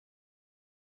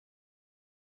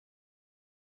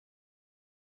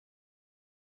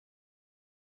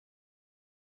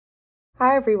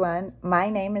Hi everyone,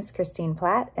 my name is Christine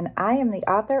Platt and I am the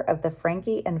author of the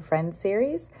Frankie and Friends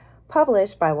series,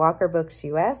 published by Walker Books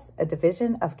US, a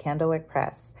division of Candlewick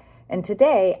Press. And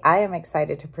today I am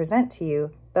excited to present to you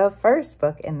the first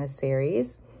book in the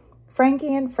series,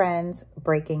 Frankie and Friends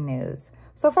Breaking News.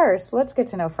 So first, let's get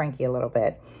to know Frankie a little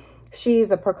bit. She's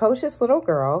a precocious little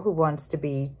girl who wants to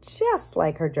be just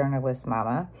like her journalist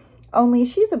mama, only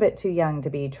she's a bit too young to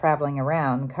be traveling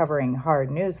around covering hard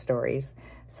news stories.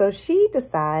 So she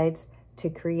decides to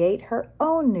create her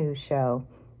own news show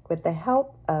with the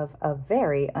help of a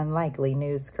very unlikely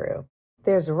news crew.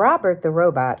 There's Robert the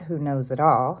robot who knows it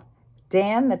all,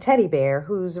 Dan the teddy bear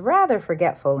who's rather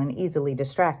forgetful and easily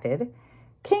distracted,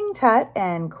 King Tut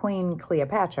and Queen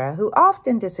Cleopatra who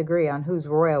often disagree on whose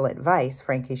royal advice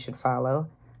Frankie should follow.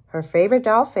 Her favorite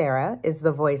doll Farah is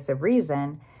the voice of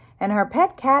reason, and her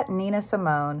pet cat Nina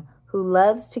Simone, who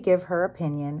loves to give her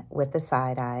opinion with the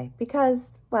side eye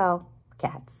because, well,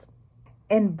 cats.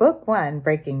 In Book 1,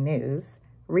 Breaking News,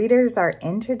 readers are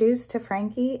introduced to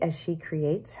Frankie as she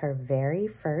creates her very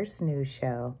first news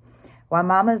show. While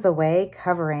Mama's away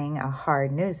covering a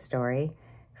hard news story,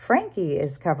 Frankie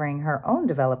is covering her own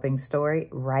developing story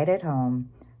right at home.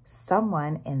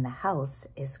 Someone in the house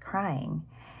is crying.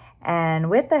 And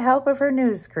with the help of her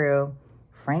news crew,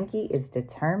 Frankie is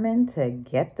determined to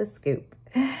get the scoop.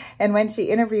 And when she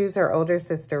interviews her older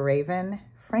sister, Raven,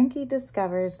 Frankie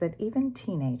discovers that even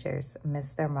teenagers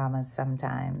miss their mamas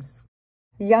sometimes.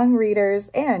 Young readers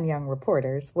and young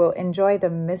reporters will enjoy the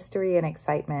mystery and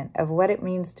excitement of what it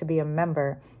means to be a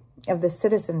member of the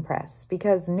citizen press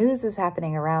because news is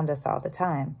happening around us all the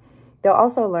time. They'll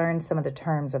also learn some of the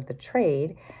terms of the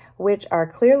trade, which are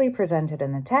clearly presented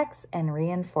in the text and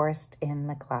reinforced in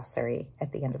the glossary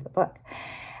at the end of the book.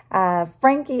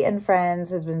 Frankie and Friends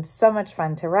has been so much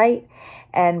fun to write,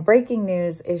 and Breaking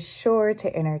News is sure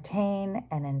to entertain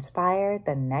and inspire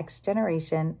the next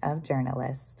generation of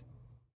journalists.